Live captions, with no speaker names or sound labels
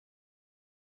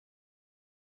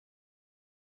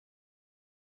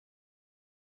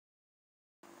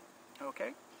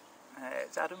Okay,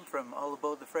 it's Adam from All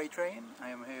Aboard the Freight Train. I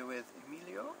am here with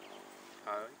Emilio.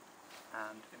 Hi.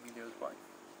 And Emilio's wife.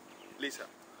 Lisa.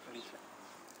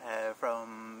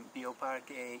 From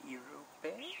Bioparque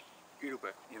Yrupe?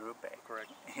 Yrupe.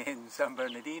 Correct. In San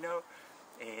Bernadino,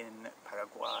 in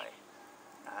Paraguay.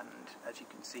 And as you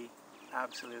can see,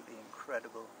 absolutely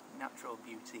incredible natural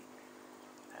beauty.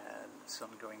 The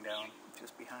sun going down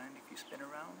just behind if you spin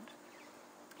around.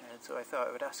 So I thought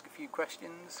I would ask a few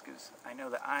questions, because I know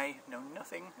that I know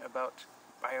nothing about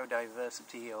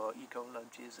biodiversity or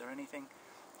eco-lodges or anything.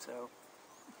 So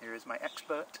here is my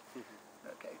expert.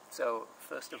 Okay, so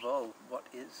first of all, what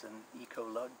is an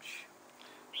eco-lodge?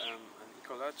 An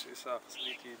eco-lodge is a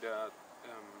facility that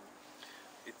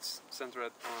it's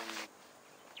centered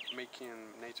on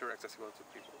making nature accessible to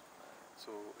people.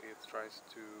 So it tries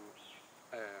to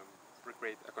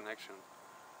recreate a connection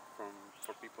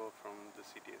for people from the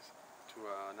cities to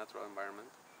a natural environment,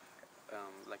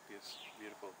 like this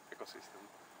beautiful ecosystem.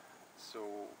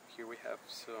 So here we have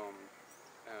some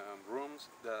rooms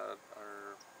that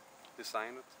are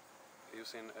designed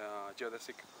using a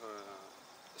geodesic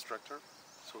structure.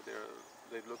 So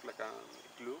they look like a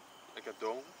glue, like a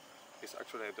dome. It's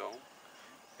actually a dome,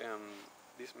 and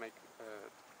this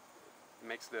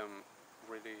makes them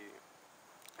really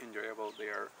enjoyable. They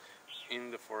are in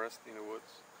the forest, in the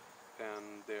woods,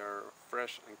 and they are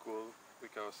fresh and cool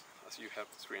because, as you have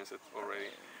experienced it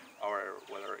already, our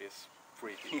weather is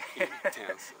pretty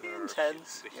intense.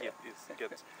 Intense. The heat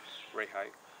gets very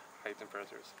high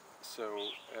temperatures. So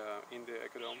in the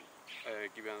Ecodome,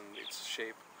 given its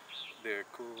shape, the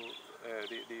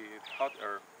hot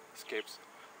air escapes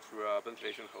through a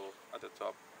ventilation hole at the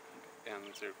top and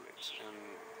circulates,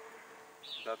 and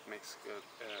that makes it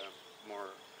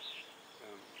more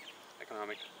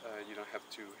economic. You don't have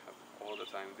to have all the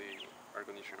time the air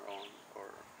conditioner on,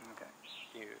 or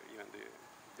even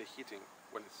the heating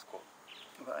when it's cold.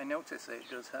 But I notice that it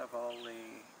does have all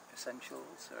the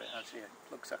essentials, so it has your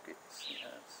plug sockets, it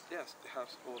has... Yes, it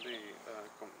has all the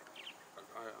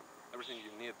everything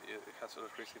you need. It has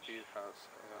electricity, it has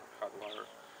hot water,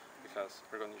 it has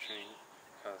air conditioning,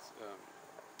 it has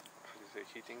how do you say,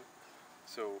 heating.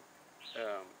 So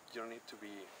you don't need to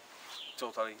be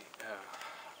totally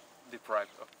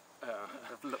deprived of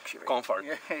luxury. Comfort.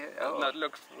 Oh. Not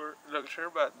luxury,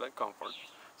 but comfort.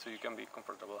 So you can be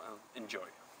comfortable and enjoy.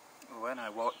 When I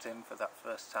walked in for that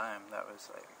first time, that was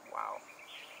like, wow.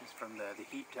 It's from the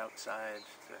heat outside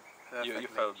to perfectly... You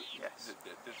felt yes.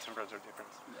 the temperature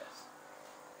difference. Yes.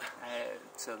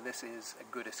 So this is a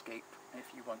good escape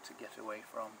if you want to get away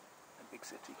from a big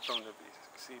city. From the big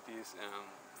cities and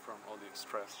from all the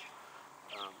stress.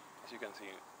 As you can see,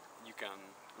 you can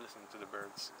listen to the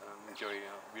birds and enjoy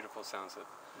a beautiful sunset.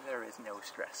 There is no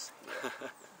stress here.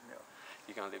 No.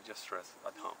 You can leave just stress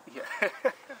at home.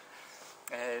 Yeah.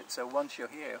 So once you're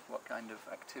here, what kind of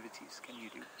activities can you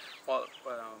do? Well,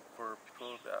 for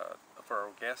people for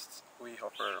our guests, we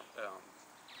offer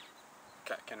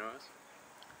canoes,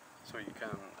 so you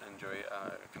can enjoy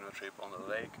a canoe trip on the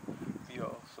lake. We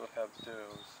also have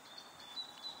those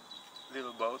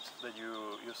little boats that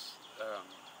you use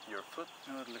your foot.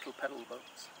 Oh, the little pedal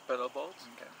boats. Pedal boats.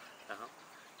 Okay.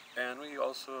 And we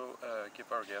also give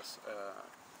our guests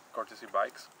courtesy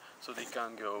bikes, so they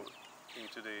can go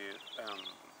into the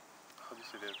how do you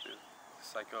say the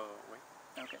cycle way?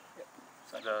 Okay. Yep.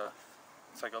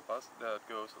 Cycle path that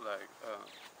goes like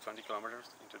 20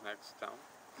 kilometers into the next town,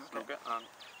 Okay. and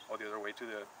all the other way to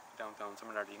the downtown San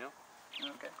Bernardino.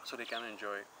 Okay. So they can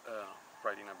enjoy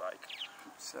riding a bike.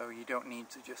 So you don't need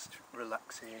to just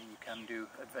relax here, you can do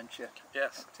adventure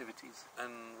activities.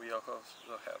 And we also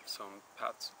have some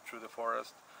paths through the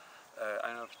forest. I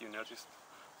don't know if you noticed,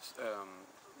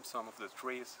 some of the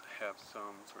trees have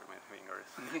some, sorry my fingers,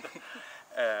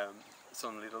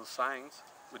 some little signs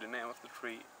with the name of the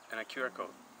tree and a QR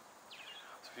code.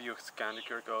 So if you scan the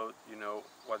QR code, you know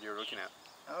what you're looking at.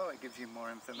 Oh, it gives you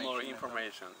more information. More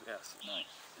information, yes. Nice.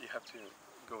 You have to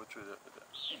go through the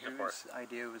Whose forest.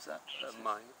 idea was that?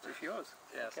 Mine. It's yours?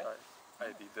 Yes, Okay. I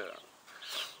did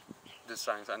the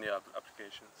signs and the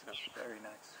applications. Yeah. Very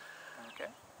nice.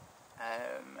 Okay.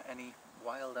 Any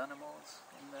wild animals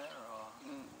in there, or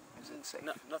is it safe?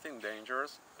 Nothing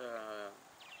dangerous,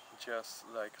 just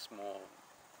like small,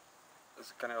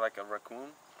 it's kind of like a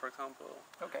raccoon, for example.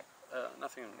 Okay.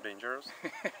 Nothing dangerous.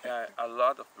 A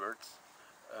lot of birds.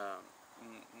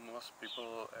 Most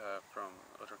people from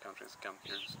other countries come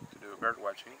here to do bird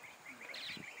watching.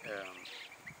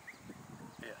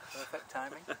 Yeah. Perfect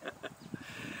timing.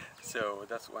 So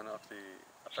that's one of the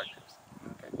attractives.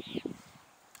 Okay.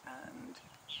 And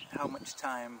how much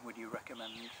time would you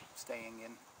recommend staying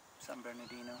in San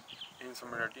Bernadino? In San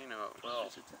Bernardino, well,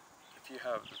 Visitor? if you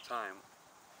have the time,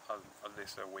 at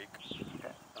least a week,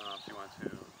 Okay. if you want to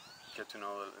get to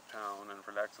know the town and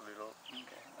relax a little.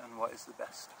 Okay. And what is the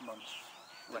best month?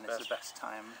 When is best- the best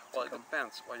time to Well, it come?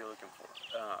 depends what you're looking for.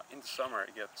 In the summer,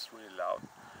 it gets really loud,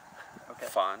 Okay.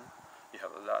 fun. You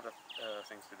have a lot of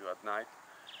things to do at night.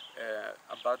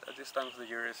 But at this time of the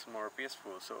year, it's more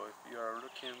peaceful. So if you are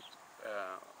looking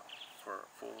for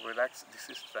full relax, this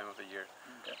is the time of the year.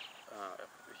 Okay.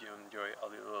 If you enjoy a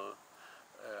little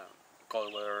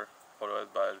cold weather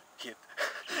followed by heat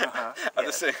at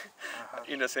the same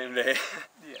in the same day.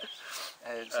 Yes.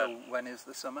 So when is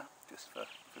the summer? Just for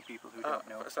people who don't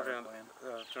know. Starting on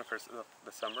Paraguayan. 21st of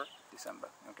December. December.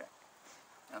 Okay.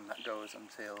 And that goes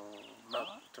until March?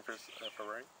 21st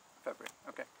February. February.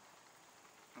 Okay.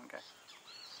 Okay.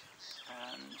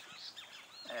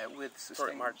 And with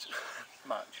March.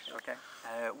 March. Okay.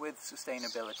 With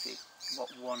sustainability, what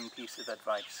one piece of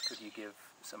advice could you give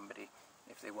somebody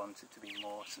if they wanted to be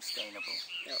more sustainable?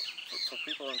 Yeah, for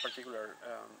people in particular,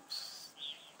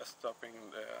 stopping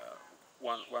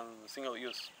one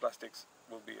single-use plastics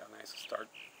will be a nice start,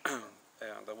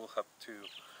 and that will help to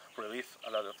relieve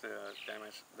a lot of the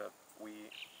damage that we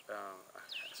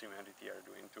as humanity are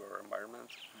doing to our environment.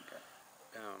 Okay.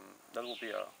 That will be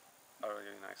a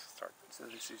really nice start. So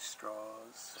this is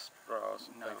straws,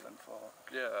 knife and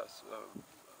fork. Yes,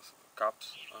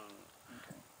 cups.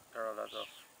 Okay. There are a lot of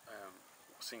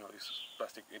single-use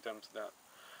plastic items that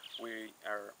we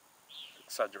are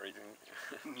exaggerating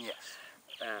Yes.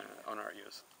 on our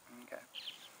use. Okay.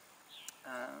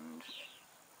 And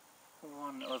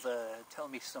one other, tell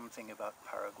me something about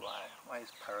Paraguay. Why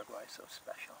is Paraguay so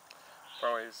special?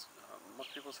 Paraguay is,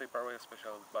 most people say Paraguay is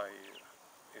special by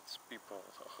its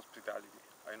people's hospitality.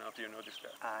 I don't know if you noticed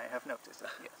that. I have noticed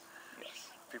that, yes.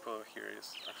 Yes. People here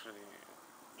is actually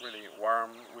really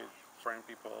warm with foreign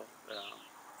people.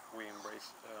 We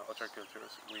embrace other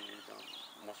cultures.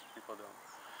 Most people don't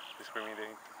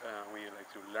discriminate. We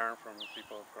like to learn from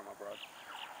people from abroad.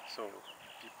 So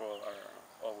people are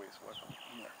always welcome.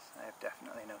 Yes, I have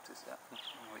definitely noticed that,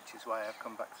 which is why I've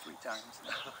come back 3 times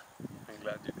now. I'm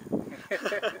glad you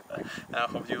did. And I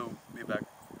hope you be back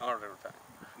another time.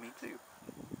 Me too.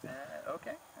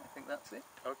 Okay, I think that's it.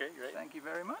 Okay, great. Thank you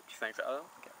very much. Thanks, Adam.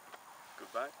 Okay.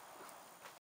 Goodbye.